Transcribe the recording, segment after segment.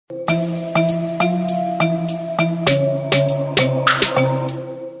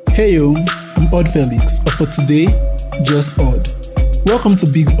Heyo, I'm andSemolina, or for today, just Odd. Welcome to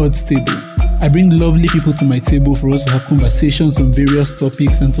Big Odd's Table. I bring lovely people to my table for us to have conversations on various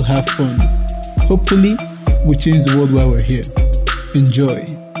topics and to have fun. Hopefully, we change the world while we're here.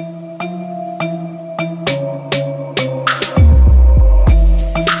 Enjoy.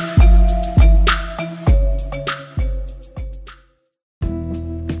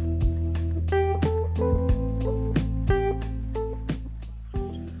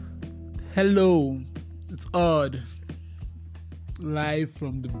 Hello, it's Odd, live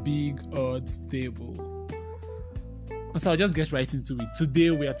from the Big Odd's Table. So I'll just get right into it. Today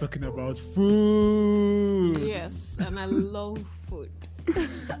we are talking about food. Yes, and I love food.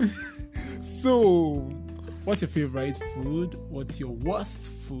 So, what's your favorite food? What's your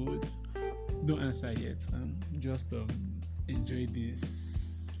worst food? Don't answer yet. Just enjoy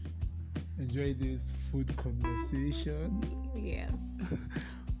this food conversation. Yes.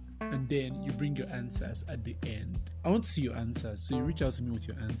 And then you bring your answers at the end. I want to see your answers, so you reach out to me with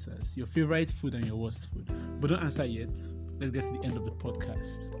your answers. Your favorite food and your worst food. But don't answer yet. Let's get to the end of the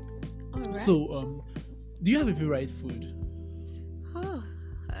podcast. All right. So, do you have a favorite food?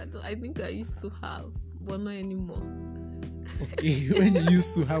 I think I used to have, but not anymore. Okay, when you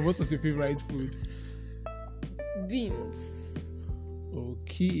used to have, what was your favorite food? Beans.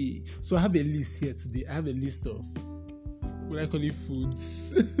 Okay, so I have a list here today. I have a list of, what I call it,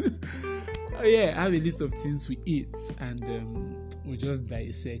 foods. Oh yeah, I have a list of things we eat, and we'll just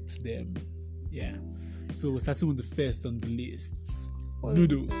dissect them. Yeah. So we're starting with the first on the list.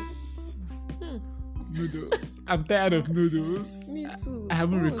 Noodles. Noodles. I'm tired of noodles. Me too. I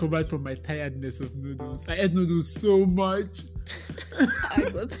haven't recovered from my tiredness of noodles. I ate noodles so much.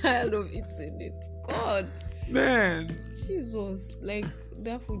 I got tired of eating it. God. Man. Jesus. Like,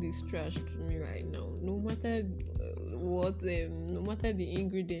 that food is trash to me right now. No matter what, no matter the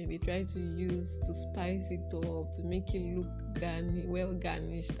ingredient they try to use to spice it up, to make it look well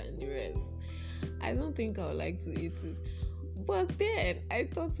garnished and the rest, I don't think I would like to eat it. But then I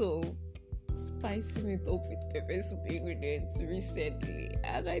thought of spicing it up with pepper soup ingredients recently,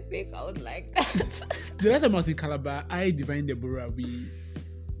 and I think I would like that. The last time I was in Calabar, Divine Deborah, we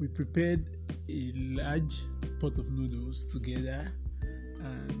prepared a large pot of noodles together,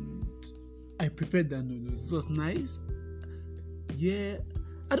 and I prepared that noodles. It was nice. Yeah.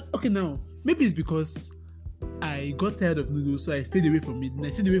 Okay, now maybe it's because I got tired of noodles, so I stayed away from it. And I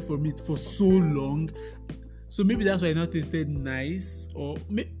stayed away from it for so long, so maybe that's why it not tasted nice. Or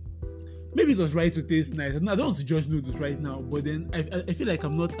maybe it was right to taste nice. I don't want to judge noodles right now, but then I feel like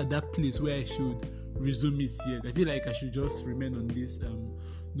I'm not at that place where I should resume it yet. I feel like I should just remain on this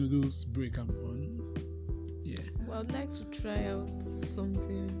noodles break I'm on. Yeah. Well, I'd like to try out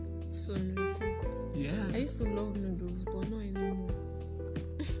something soon with it. Yeah. I used to love noodles, but not anymore.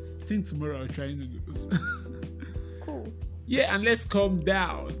 I think tomorrow I'll try noodles. Cool. Yeah, and let's come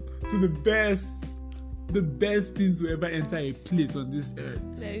down to the best things to ever enter a plate on this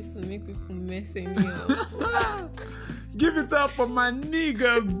earth. That used to make people messing me up. Give it up for my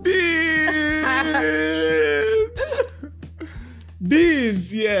nigga beans.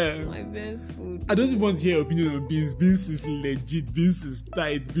 Beans, yeah. My best food. I don't even want to hear your opinion on beans. Beans is legit. Beans is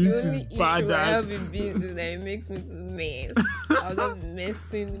tight. Beans is badass. I have in beans is that it makes me to mess. I'll just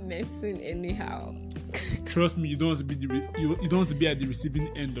messing anyhow. Trust me, you don't want to be you don't want to be at the receiving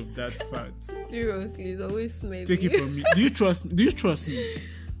end of that fact. Seriously, it's always smelly. Take it from me. Do you trust me? Do you trust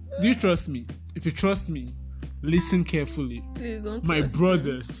me? If you trust me, listen carefully. Please don't. My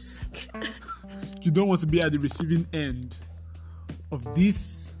brothers, you don't want to be at the receiving end of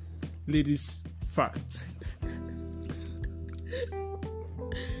this lady's fact.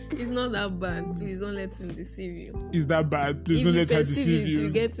 It's not that bad. Please don't let him deceive you. Is that bad? Please don't let her deceive you. You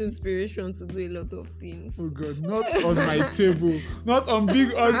get inspiration to do a lot of things. Oh God, not on my table. Not on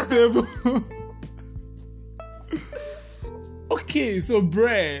Big Odd's table. Okay, so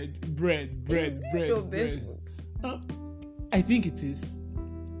bread. It's your best food. I think it is.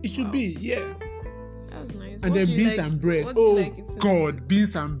 It should be, yeah. That's nice. And then beans and bread. Oh God,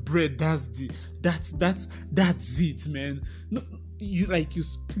 beans and bread. That's it, man. No, you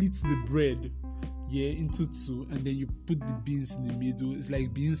split the bread, into two, and then you put the beans in the middle. It's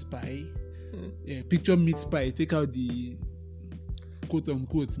like beans pie. Yeah, picture meat pie. Take out the quote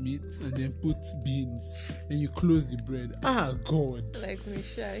unquote meat and then put beans, and you close the bread. Ah, God. Like me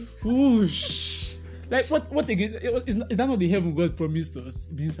shy. Whoosh. Like what again? Is that not the heaven God promised us?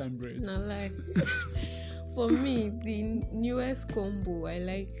 Beans and bread. Not like. For me, the newest combo I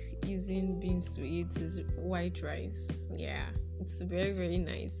like using beans to eat is white rice. Yeah, it's very, very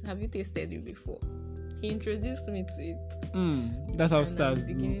nice. Have you tasted it before? He introduced me to it. That's how And stars I'm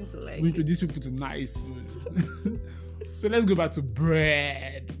do. beginning to like We it. introduce people to nice food. So let's go back to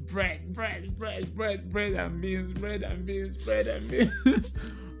bread and beans, bread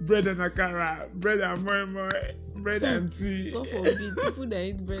and akara, bread and moi moi, bread and tea. God forbid, people that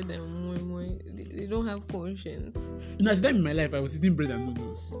eat bread and moi moi, they don't have conscience. At the time in my life, I was eating bread and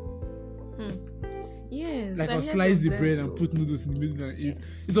noodles. Yes. Like I I'll heard slice of the that bread and too. put noodles in the middle and eat.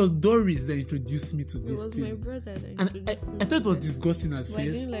 It was Doris that introduced me to It this was thing. my brother that And introduced me. I thought it was to disgusting at but I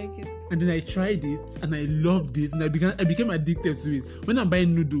first. didn't like it. And then I tried it and I loved it and I became addicted to it. When I'm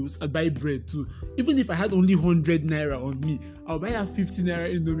buying noodles, I buy bread too. Even if I had only 100 naira on me, I'll buy a 50 naira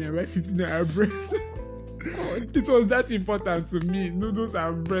indomie and buy 50 naira bread. It was that important to me. Noodles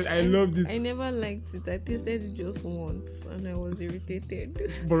and bread, I loved it. I never liked it. I tasted it just once and I was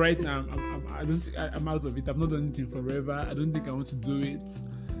irritated. But right now, I'm out of it. I've not done anything forever. I don't think I want to do it.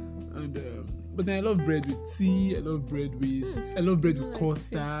 And but then I love bread with tea. I love bread with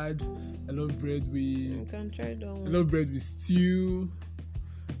custard. I love bread with. You can try that one. I love bread with stew.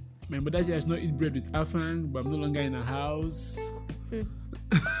 My mother said I should not eat bread with afang, but I'm no longer in a house.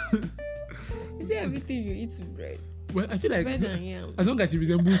 Is it everything you eat with bread? Well, I feel like Bread and yam. as long as it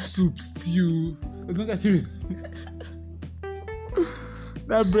resembles soup, stew, as long as it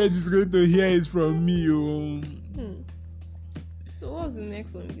that bread is going to hear it from me. So what's the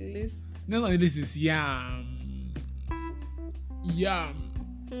next on the list? Next on the list is yam.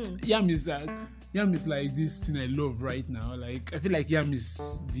 Yam is like this thing I love right now. Like I feel like yam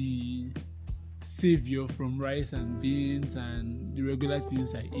is the savior from rice and beans and the regular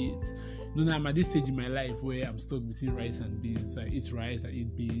things I eat. No, I'm at this stage in my life where I'm stuck between rice and beans. So I eat rice, I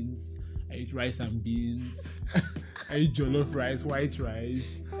eat beans, I eat rice and beans, I eat jollof rice, white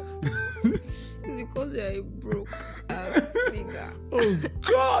rice. It's because you're a broke ass nigga. Oh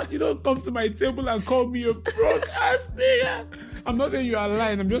God, you don't come to my table and call me a broke ass nigga. I'm not saying you are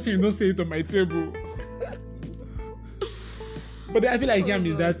lying, I'm just saying you don't say it on my table. But I feel like yam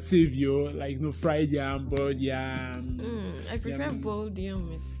is that savior, like fried yam, boiled yam. I prefer boiled yam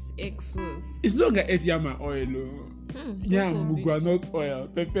with egg sauce. It's not like eat yam and oil. Yam, mugwa, not oil,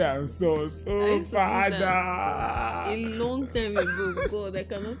 pepper and salt. Oh, Father. A long time ago, God, I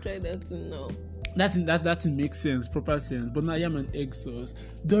cannot try that thing now. That thing makes sense, proper sense. But now yam and egg sauce.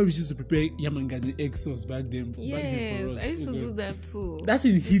 Doris used to prepare yam and garden egg sauce back then. Yes, for us. I used to do that too. That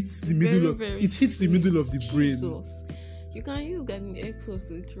thing hits the middle of it. Hits the middle of the brain. Jesus. You can use garden egg sauce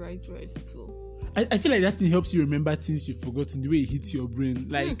to eat rice too. I feel like that thing helps you remember things you've forgotten, the way it hits your brain.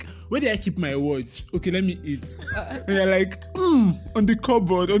 Like, where did I keep my watch? Okay, let me eat. And you're like, on the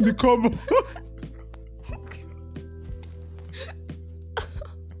cupboard.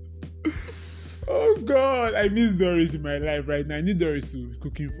 Oh God, I miss Doris in my life right now. I need Doris to be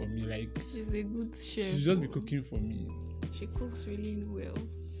cooking for me. Like, she's a good chef. She'll just be cooking for me. She cooks really well.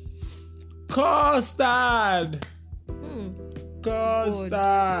 Custard! Custard! God,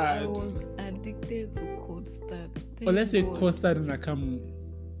 I was addicted to custard. Or let's say custard and akamu.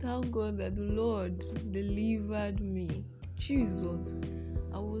 Thank God that the Lord delivered me. Jesus.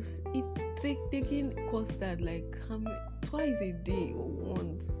 I was taking custard like twice a day or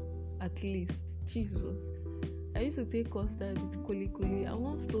once at least. Jesus. I used to take custard with kuli. I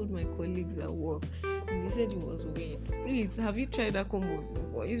once told my colleagues at work and they said it was weird. Please, have you tried that combo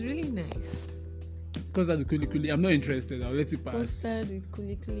before? It's really nice. Custard with kuli. I'm not interested. I'll let it pass. Custard with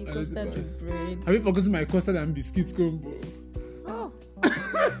kuli, custard with bread. Have you forgotten my custard and biscuits combo? Oh,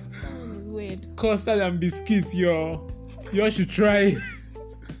 that one is weird. Custard and biscuits, y'all should try it.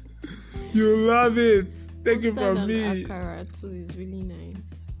 You love it. Take it from me. Custard and akara too is really nice.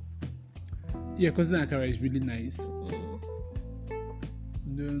 Yeah, custard and akara is really nice.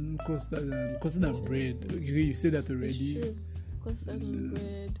 Then custard and bread. Okay, you said that already. It's true. Custard and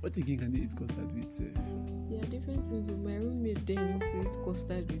bread. What again can they eat custard with? There are different things. My roommate then used to eat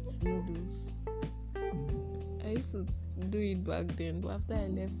custard with noodles. I used to do it back then, but after I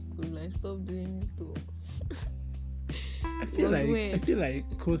left school, I stopped doing it too. I feel like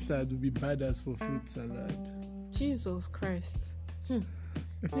custard would be badass for fruit salad. Jesus Christ.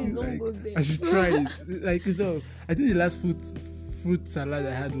 Please don't go there. I should try it. Like, I think the last fruit salad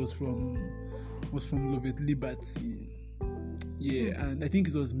I had was from Lovett Liberty. Yeah, and I think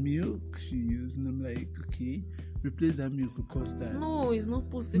it was milk she used, and I'm like, okay, replace that milk with custard. No, it's not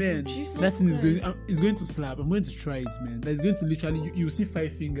possible. Man, Jesus that thing Christ. is going to slap. I'm going to try it, man. That's going to literally, you see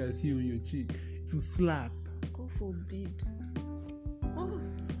 5 fingers here on your cheek to slap. God forbid.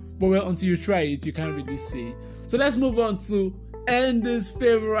 But well, until you try it, you can't really say. So let's move on to Endy's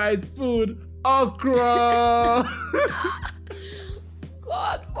favorite food, Okro.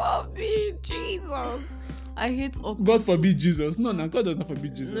 God forbid, Jesus. I hate okra. God forbid Jesus. No, God does not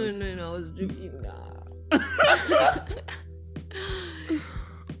forbid Jesus. No, I was joking.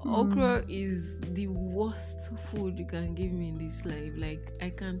 Okra is the worst food you can give me in this life. Like, I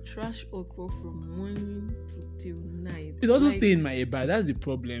can trash okra from morning till night. It also stay in my eba. That's the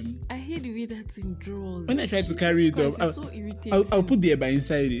problem. I hate the way that thing draws. When I try to carry it up, it's so irritating. I'll put the eba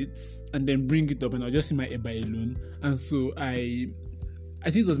inside it and then bring it up, and I'll just see my eba alone. And so I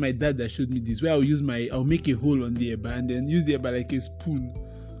think it was my dad that showed me this, where I'll make a hole on the eba and then use the eba like a spoon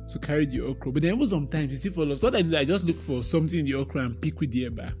to carry the okra. But then even sometimes you see fall off. So what I do, I just look for something in the okra and pick with the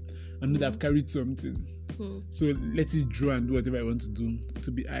eba and know that I've carried something. So let it draw and do whatever I want to do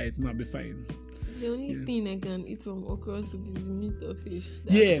to be alright, and I'll be fine. The only thing I can eat from okra soup is the meat of fish.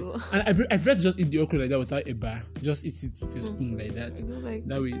 And I prefer to just eat the okra like that without eba. Just eat it with a spoon like that. I don't like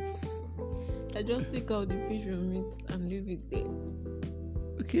that way it's... I just take out the fish from it and leave it there.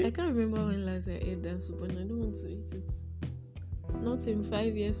 Okay. I can't remember when last I ate that soup, and I don't want to eat it. Not in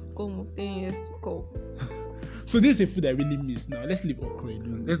 5 years to come or 10 years to come. So this is the food I really miss now. Let's leave okra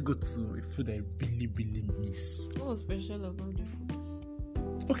alone. Let's go to a food I really, really miss. What was special about the food?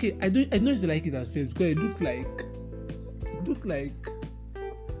 Okay, I know it's like it at first because it looked like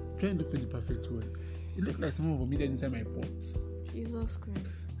trying to look for the perfect word. It looked like someone vomited inside my pot. Jesus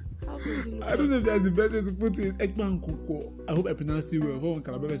Christ. How does it look? I don't know if that's the best way to put it. Ekpang-Nkukwo. I hope I pronounced it well. For one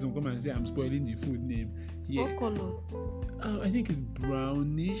Calabar person come and say I'm spoiling the food name. Yeah. What color? I think it's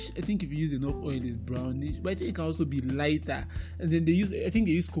brownish. I think if you use enough oil, it's brownish. But I think it can also be lighter. And then they use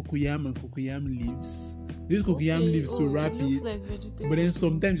cocoyam and cocoyam leaves. They use cocoyam leaves to wrap it. Like but then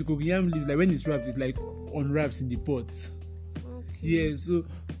sometimes the cocoyam leaves, like when it's wrapped, it's like unwraps in the pot. Okay. Yeah. So,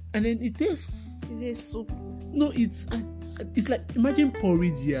 and then it tastes. Is it soup? No, it's like, imagine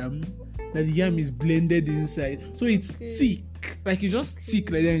porridge yam. That the yam is blended inside, so it's thick. Like it's just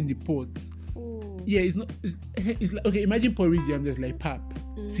thick like that in the pot. Yeah, it's not. It's like, okay. Imagine porridge yam just like pap,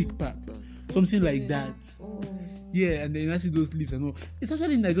 thick pap, something like that. Yeah, and then you see those leaves and all. It's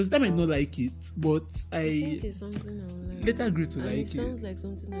actually nice. That might not like it, but I think it's something I would like. Later agree to like it. It sounds like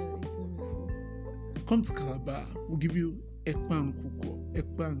something I've eaten before. Come to Calabar. We'll give you Ekpang-Nkukwo.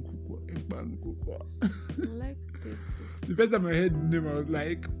 I like to taste it. The first time I heard the name, I was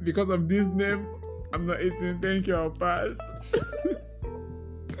like, because of this name, I'm not eating. Thank you, I'll pass.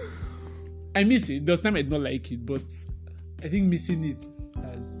 I miss it. There was time I did not like it, but I think missing it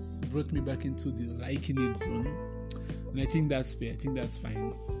has brought me back into the liking it zone. And I think that's fair. I think that's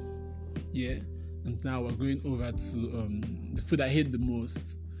fine. Yeah. And now we're going over to the food I hate the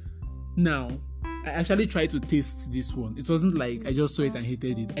most. Now, I actually tried to taste this one. It wasn't like I just saw it and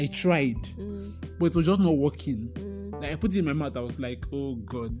hated it. I tried, but it was just not working. Like I put it in my mouth, I was like, oh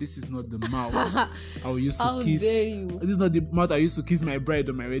God, this is not the mouth I used to kiss. Dare you? This is not the mouth I used to kiss my bride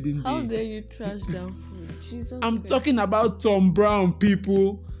on my wedding day. How dare you trash down food? Jesus I'm Christ. talking about Tom Brown,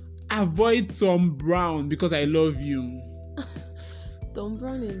 people. Avoid Tom Brown because I love you. Tom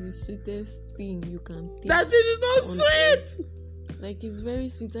Brown is the sweetest thing you can taste. That thing is not sweet. Like, it's very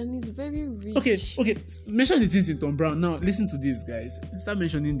sweet and it's very rich. Okay. Mention the things in Tom Brown. Now, listen to these guys. Start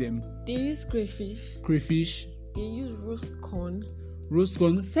mentioning them. They use crayfish. They use roast corn.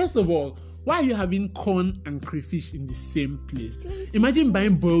 First of all, why are you having corn and crayfish in the same place? Imagine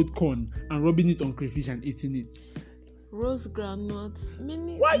buying boiled corn and rubbing it on crayfish and eating it. Roast granules.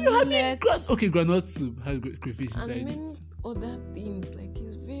 Why are you having granite soup has crayfish inside and many it. Other things. Like,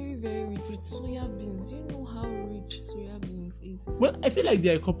 it's very, very rich with soya beans. Do you know how rich soya beans is? Well, I feel like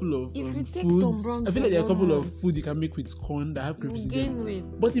there are a couple of foods. I feel like there are a couple of food you can make with corn that have crayfish in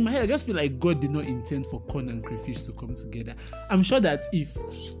them. But in my head, I just feel like God did not intend for corn and crayfish to come together. I'm sure that if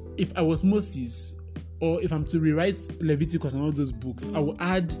I was Moses, or if I'm to rewrite Leviticus and all those books, I will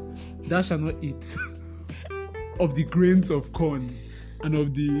add, thou shalt not eat of the grains of corn and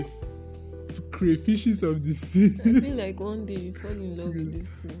of the crayfishes of the sea. I feel like one day you fall in love with this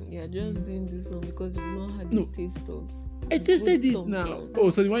thing. You're just doing this one because you've not had the taste of. I tasted it now. Brown. Oh,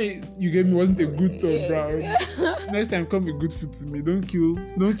 so the one you gave me wasn't a good Tom Brown. Next time, come with good food to me. Don't kill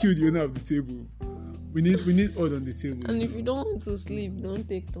the owner of the table. We need odd on the table. And if you don't want to sleep, don't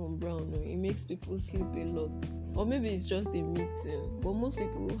take Tom Brown. No. It makes people sleep a lot. Or maybe it's just a meeting. But most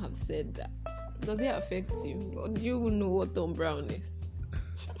people have said that. Does it affect you? Or do you even know what Tom Brown is?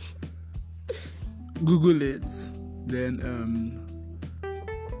 Google it. Then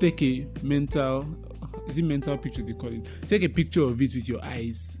take a mental picture they call it. Take a picture of it with your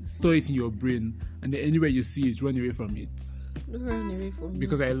eyes. Store it in your brain. And then anywhere you see it, run away from it. Don't run away from me.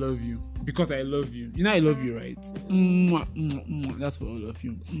 Because I love you. You know I love you, right? Mwah, mwah, mwah. That's for all of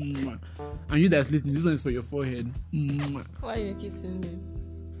you. Mwah. And you that's listening, this one is for your forehead. Mwah. Why are you kissing me?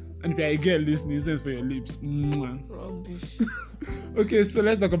 And if you're a girl listening, sense for your lips. Mwah. Rubbish. Okay, so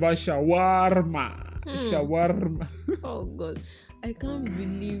let's talk about shawarma. Shawarma. Oh God, I can't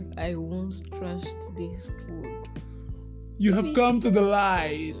believe I once trashed this food. You have come to the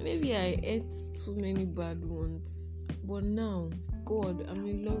light. Maybe I ate too many bad ones, but now, God, I'm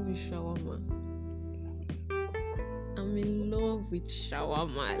in love with shawarma. I'm in love with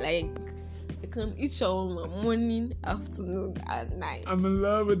shawarma. Like, I can eat shawarma morning, afternoon, and night. I'm in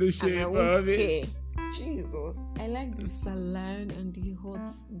love with the shape of it. Jesus. I like the salad and the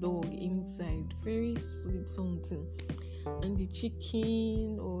hot dog inside. Very sweet something. And the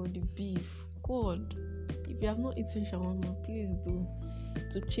chicken or the beef. God, if you have not eaten shawarma, please do.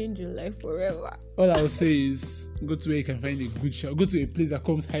 To change your life forever. All I'll say is go to where you can find a good shawarma. Go to a place that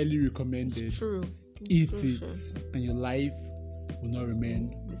comes highly recommended. It's true. Eat it, and your life will not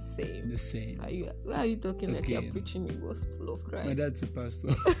remain the same. Why are you talking like you're preaching the gospel of Christ? My dad's a pastor.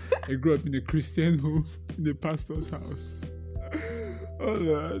 I grew up in a Christian home, in a pastor's house. Oh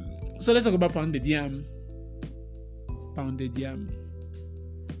Lord. So let's talk about pounded yam. Pounded yam.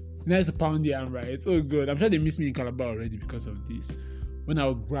 Nice pound yam, right? Oh God. I'm sure they miss me in Calabar already because of this. When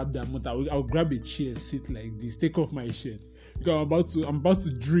I'll grab that motor, I'll grab a chair, sit like this, take off my shirt. Because I'm about to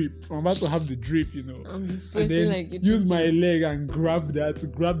drip. I'm about to have the drip, you know. I'm and sweating then like it. Use my leg and grab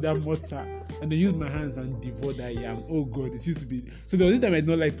that mortar, and then use my hands and devour that yam. Oh God, it used to be. So there was this time I did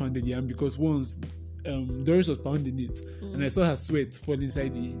not like pounded yam because once Doris was pounding it, and I saw her sweat fall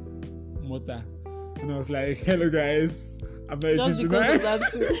inside the mortar, and I was like, "Hello guys, I'm not eating tonight.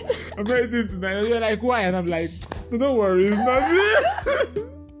 I'm not eating tonight." And they're like, "Why?" And I'm like, "No, don't worry, it's nothing."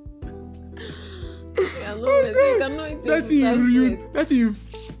 That thing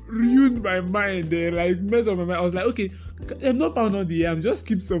ruined my mind there, like messed up my mind. I was like, okay, I'm not pound on the yam, just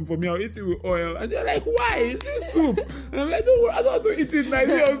keep some for me, I'll eat it with oil. And they're like, why? Is this soup? And I'm like, don't worry, I don't want to eat it like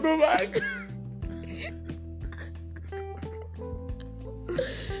your stomach.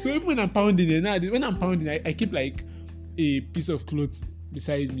 So even when I'm pounding it, I keep like a piece of cloth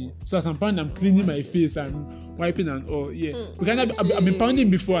beside me. So as I'm pounding, I'm cleaning my face and wiping and all. Yeah, because I've been pounding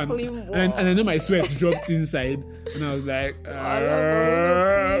before, and I know my sweat dropped inside, and I was like,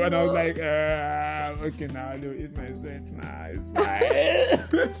 okay, now I'll eat my sweat. Nah, it's fine.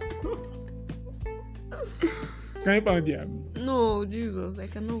 Let's go. Can you pound yam? No, Jesus, I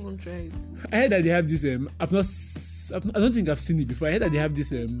cannot even try it. I heard that they have this. I don't think I've seen it before. I heard that they have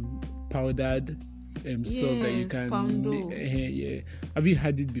this powdered stuff that you can make. Yeah. Have you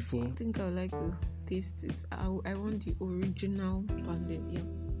had it before? I think I would like to taste it. I want the original pounded yam.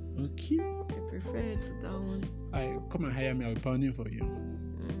 Okay. I prefer it to that one. Come and hire me. I'll be pounding for you.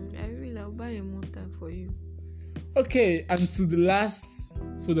 I'll buy a mortar for you. Okay, and to the last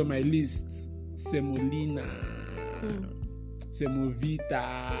food on my list, semolina. Semovita.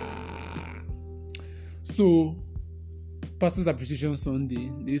 So, Pastor's Appreciation Sunday,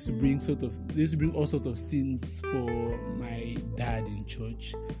 they used to bring all sorts of things for my dad in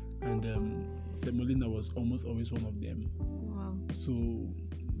church, and semolina was almost always one of them. Wow. So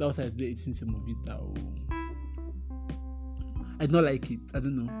that was how I started eating semovita. I did not like it. I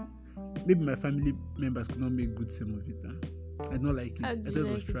don't know. Maybe my family members could not make good semovita. I did not like it. I thought it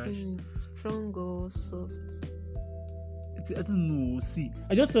was trash. Strong or soft? I don't know. See,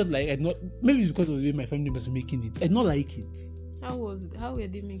 I just felt like maybe it's because of the way my family members were making it. I did not like it. How was it? How were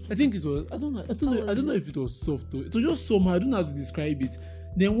they making it? I think it was. I don't know if it was soft though. It was just somehow. I don't know how to describe it.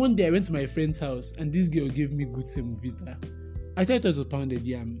 Then one day I went to my friend's house and this girl gave me good semovita. I thought it was pounded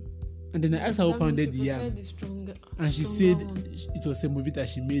yam, and then I asked her who pounded the yam, and she said it was semovita.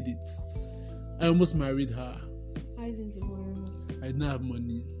 She made it. I almost married her. Why didn't you marry her? I didn't have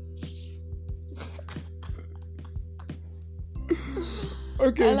money.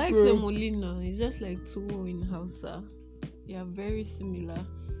 Okay, I like semolina. It's just like tuwo in Hausa. They are very similar.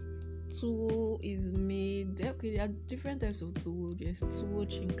 Tuwo is made. Okay, there are different types of tuwo. There's tuwo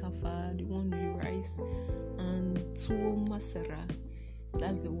chinkafa, the one with rice, and tuwo masara.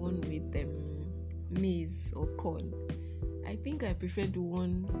 That's the one with maize or corn. I think I prefer the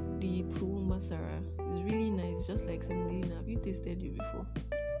tuwo masara. It's really nice, just like semolina. Have you tasted it before?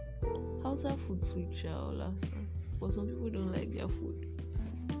 Hausa food sweet, but some people don't like their food.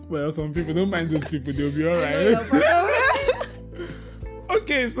 Well, some people don't mind those people. They'll be alright.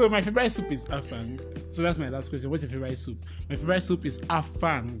 Okay, so my favorite soup is afang. So that's my last question. What's your favorite soup? My favorite soup is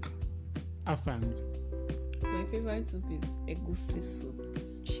afang. Afang. My favorite soup is egusi soup.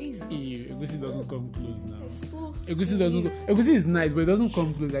 Jesus. Egusi doesn't come close now. It's so Egusi is nice, but it doesn't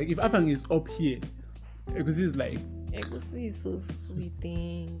come close. Like if afang is up here, egusi is like. Egusi is so sweet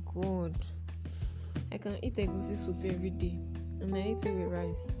and good. I can eat egusi soup every day. And I eat it with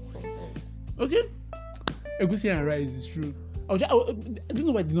rice sometimes. Okay. Egusi and rice is true. I don't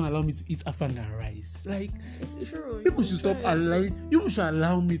know why they don't allow me to eat afang and rice. Like, it's true. People should stop allowing. You should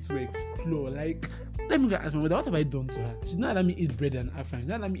allow me to explore. Like, let me go ask my mother, what have I done to her? She's not allowing me eat bread and afang. She's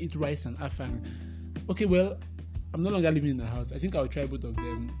not allowing me eat rice and afang. Okay, well, I'm no longer living in the house. I think I'll try both of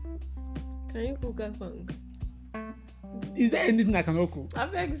them. Can you cook afang? Is there anything I cannot cook? I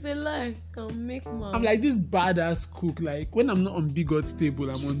beg it's a lie. Can make man. I'm like this badass cook. Like when I'm not on Big Odds table,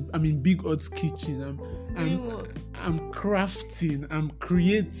 I'm in Big Odds kitchen. I'm crafting. I'm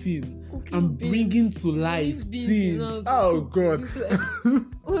creating. Cooking I'm beans. bringing to life things. Oh God.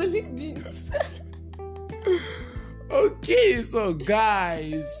 Only beans. Okay, so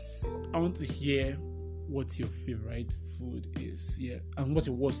guys, I want to hear what your favorite food is. Yeah, and what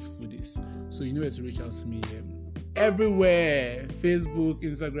your worst food is. So you know where to reach out to me. Everywhere, Facebook,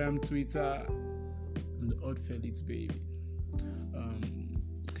 Instagram, Twitter, and the theoddfelix, baby.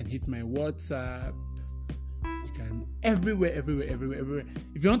 You can hit my WhatsApp. You can everywhere.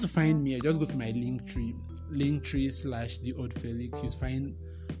 If you want to find me, just go to my linktr.ee /theoddfelix.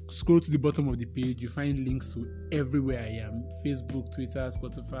 Scroll to the bottom of the page. You find links to everywhere I am: Facebook, Twitter,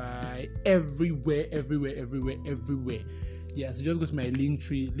 Spotify, everywhere. Yeah, so just go to my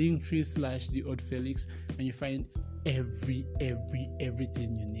linktr /theoddfelix, and you find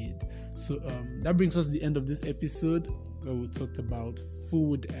everything you need. So that brings us to the end of this episode where we talked about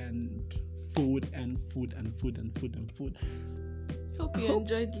food. Hope you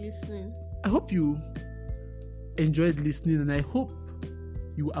enjoyed listening. I hope you enjoyed listening, and I hope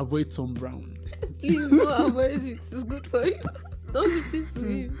you avoid Tom Brown. Please don't avoid it. It's good for you. Don't listen to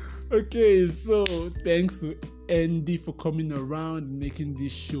him. Okay, so thanks to Endy for coming around and making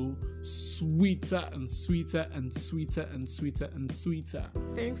this show sweeter and sweeter.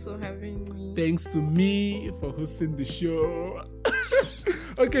 Thanks for having me. Thanks to me for hosting the show.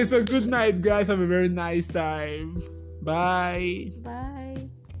 Okay, so good night, guys. Have a very nice time. Bye. Bye.